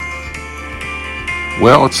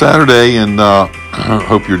Well, it's Saturday, and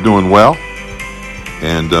hope you're doing well.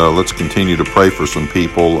 And let's continue to pray for some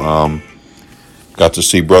people. Got to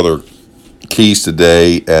see Brother Keys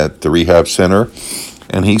today at the rehab center,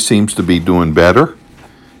 and he seems to be doing better.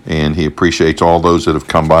 And he appreciates all those that have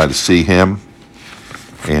come by to see him.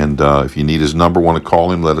 And if you need his number, want to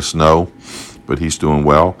call him, let us know. But he's doing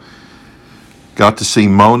well. Got to see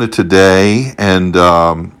Mona today, and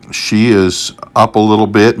she is up a little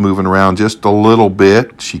bit, moving around just a little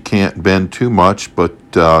bit. She can't bend too much, but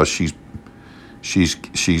she's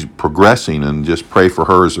progressing, and just pray for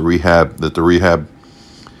her as the rehab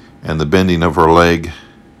and the bending of her leg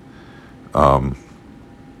are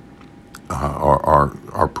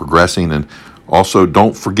progressing. And also,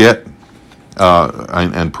 don't forget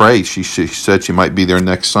and pray. She said she might be there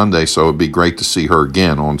next Sunday, so it'd be great to see her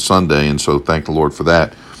again on Sunday, and so thank the Lord for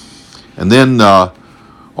that. And then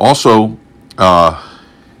also,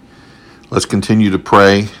 let's continue to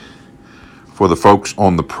pray for the folks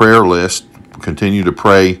on the prayer list. Continue to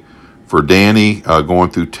pray for Danny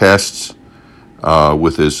going through tests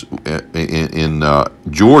with his in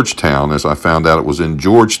Georgetown. As I found out, it was in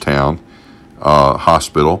Georgetown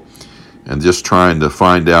Hospital, and just trying to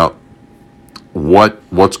find out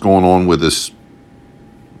what's going on with his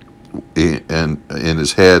in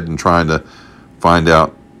his head, and trying to find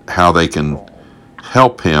out how they can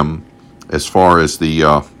help him as far as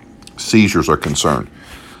the seizures are concerned.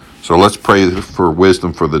 So let's pray for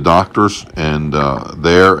wisdom for the doctors and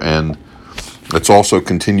and let's also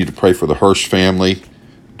continue to pray for the Hirsch family,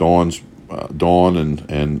 Dawn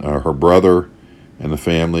and her brother and the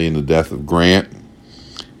family, and the death of Grant.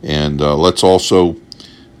 And let's also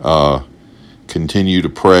continue to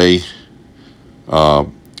pray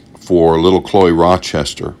for little Chloe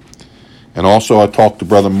Rochester. And also, I talked to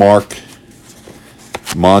Brother Mark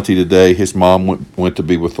Monty today. His mom went to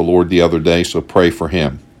be with the Lord the other day, so pray for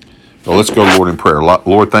him. So let's go, Lord, in prayer.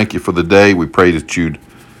 Lord, thank you for the day. We pray that you'd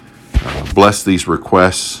bless these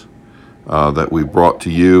requests that we brought to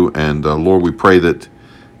you. And Lord, we pray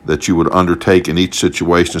that you would undertake in each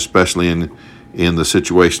situation, especially in the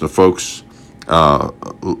situation of folks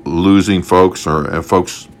losing folks, or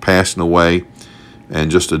folks passing away, and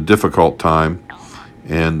just a difficult time.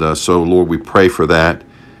 And so, Lord, we pray for that,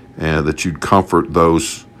 and that you'd comfort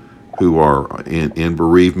those who are in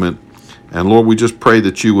bereavement. And Lord, we just pray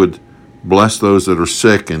that you would bless those that are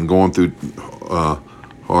sick and going through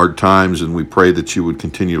hard times, and we pray that you would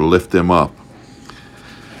continue to lift them up.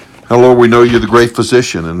 And Lord, we know you're the great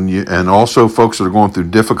physician, and also folks that are going through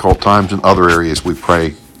difficult times in other areas, we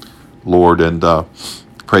pray, Lord, and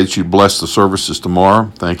pray that you bless the services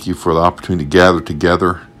tomorrow. Thank you for the opportunity to gather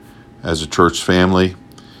together as a church family.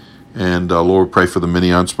 And Lord, pray for the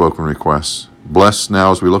many unspoken requests. Bless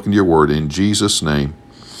now as we look into your word. In Jesus' name,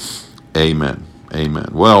 amen. Amen.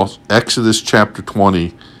 Well, Exodus chapter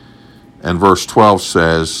 20 and verse 12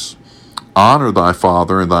 says, "Honor thy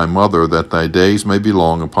father and thy mother, that thy days may be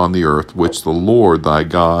long upon the earth, which the Lord thy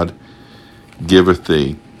God giveth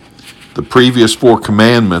thee." The previous 4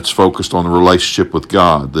 commandments focused on the relationship with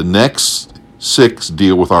God. The next 6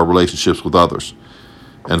 deal with our relationships with others.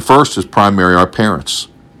 And first is primary our parents.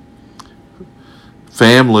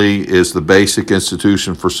 Family is the basic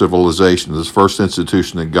institution for civilization. It's the first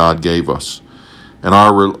institution that God gave us. And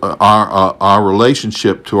our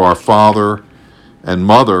relationship to our father and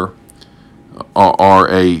mother are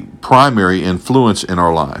a primary influence in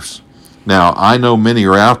our lives. Now, I know many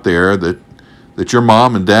are out there that your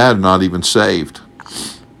mom and dad are not even saved,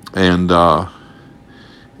 and that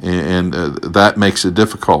makes it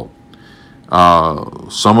difficult.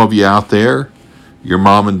 Some of you out there, your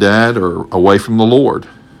mom and dad are away from the Lord,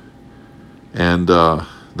 and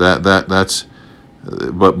that's.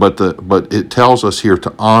 But it tells us here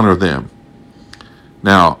to honor them.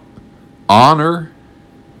 Now, honor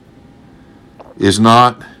is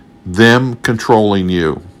not them controlling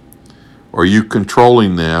you, or you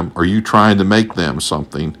controlling them, or you trying to make them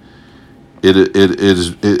something. It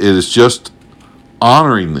is just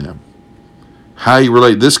honoring them. How you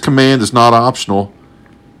relate. This command is not optional,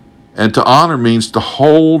 and to honor means to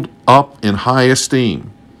hold up in high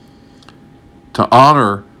esteem. To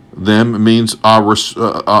honor them means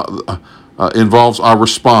involves our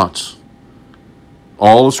response.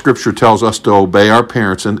 All of Scripture tells us to obey our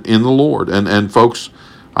parents in the Lord. And folks,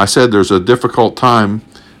 I said there's a difficult time,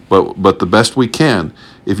 but the best we can.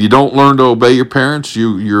 If you don't learn to obey your parents,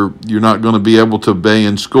 you're not going to be able to obey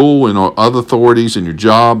in school and other authorities, in your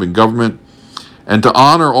job and government. And to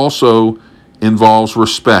honor also involves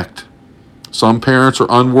respect. Some parents are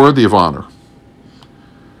unworthy of honor,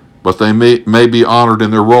 but they may be honored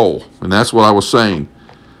in their role. And that's what I was saying,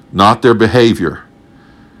 not their behavior.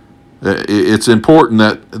 It's important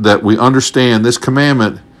that we understand this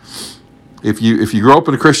commandment. If you grow up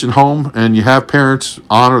in a Christian home and you have parents,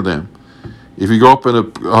 honor them. If you grow up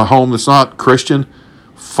in a home that's not Christian,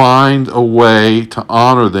 find a way to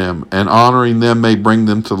honor them, and honoring them may bring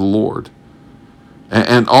them to the Lord.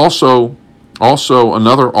 And also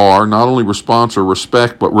another R, not only response or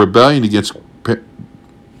respect, but rebellion against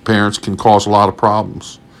parents can cause a lot of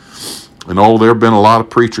problems. And there have been a lot of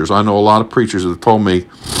preachers. I know a lot of preachers that have told me,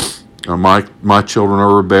 my children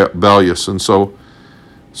are rebellious. And so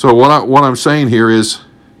what I'm saying here is,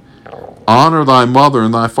 honor thy mother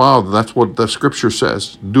and thy father. That's what the scripture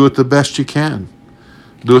says. Do it the best you can.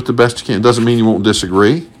 Do it the best you can. It doesn't mean you won't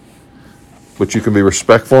disagree, but you can be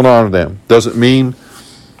respectful and honor them. Doesn't mean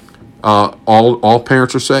all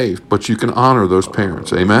parents are saved, but you can honor those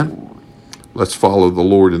parents. Amen? Let's follow the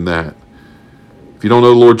Lord in that. If you don't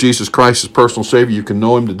know the Lord Jesus Christ as personal Savior, you can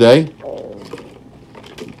know Him today.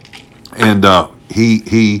 And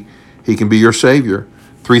He can be your Savior.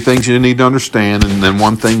 3 things you need to understand, and then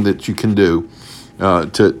 1 thing that you can do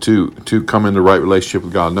to come into the right relationship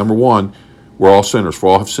with God. Number 1, we're all sinners, for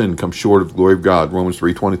all have sinned and come short of the glory of God. Romans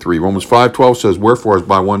 3:23. Romans 5:12 says, wherefore as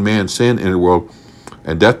by one man sin entered the world,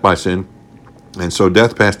 and death by sin, and so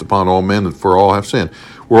death passed upon all men, and for all have sinned.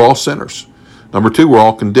 We're all sinners. Number 2, we're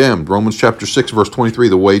all condemned. Romans chapter 6, verse 23,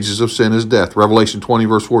 the wages of sin is death. Revelation 20,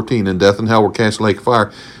 verse 14, and death and hell were cast in the lake of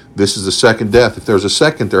fire. This is the second death. If there's a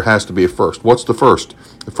second, there has to be a first. What's the first?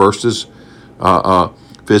 The first is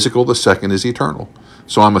physical. The second is eternal.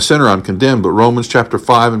 So I'm a sinner, I'm condemned. But Romans chapter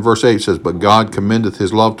 5 and verse 8 says, but God commendeth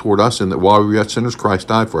his love toward us, in that while we were yet sinners, Christ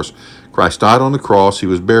died for us. Christ died on the cross. He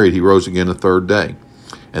was buried. He rose again the 3rd day.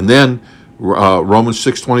 And then Romans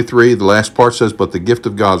 6:23, the last part says, but the gift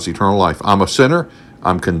of God is eternal life. I'm a sinner,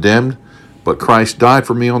 I'm condemned, but Christ died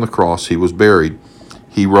for me on the cross. He was buried.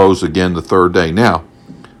 He rose again the 3rd day. Now,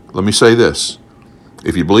 let me say this.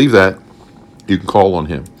 If you believe that, you can call on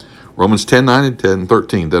him. Romans 10:9 and 10 and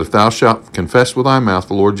 13, that if thou shalt confess with thy mouth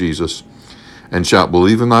the Lord Jesus, and shalt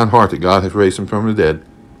believe in thine heart that God hath raised him from the dead,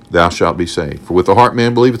 thou shalt be saved. For with the heart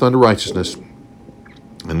man believeth unto righteousness,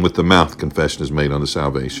 and with the mouth confession is made unto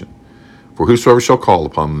salvation. For whosoever shall call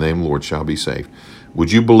upon the name of the Lord shall be saved.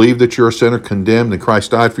 Would you believe that you're a sinner, condemned, and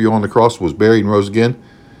Christ died for you on the cross, was buried, and rose again?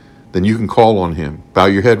 Then you can call on him. Bow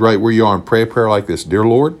your head right where you are and pray a prayer like this. Dear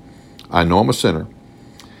Lord, I know I'm a sinner,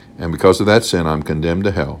 and because of that sin, I'm condemned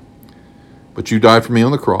to hell. But you died for me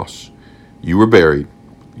on the cross. You were buried.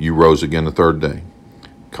 You rose again the 3rd day.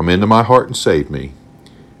 Come into my heart and save me.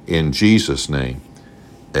 In Jesus' name,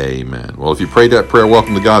 amen. Well, if you prayed that prayer,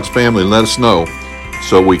 welcome to God's family, and let us know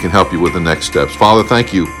so we can help you with the next steps. Father,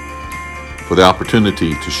 thank you for the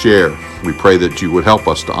opportunity to share. We pray that you would help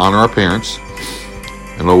us to honor our parents.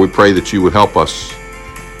 And Lord, we pray that you would help us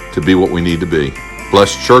to be what we need to be.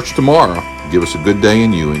 Bless church tomorrow. Give us a good day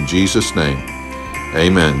in you. In Jesus' name,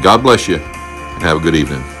 amen. God bless you, and have a good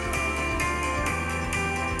evening.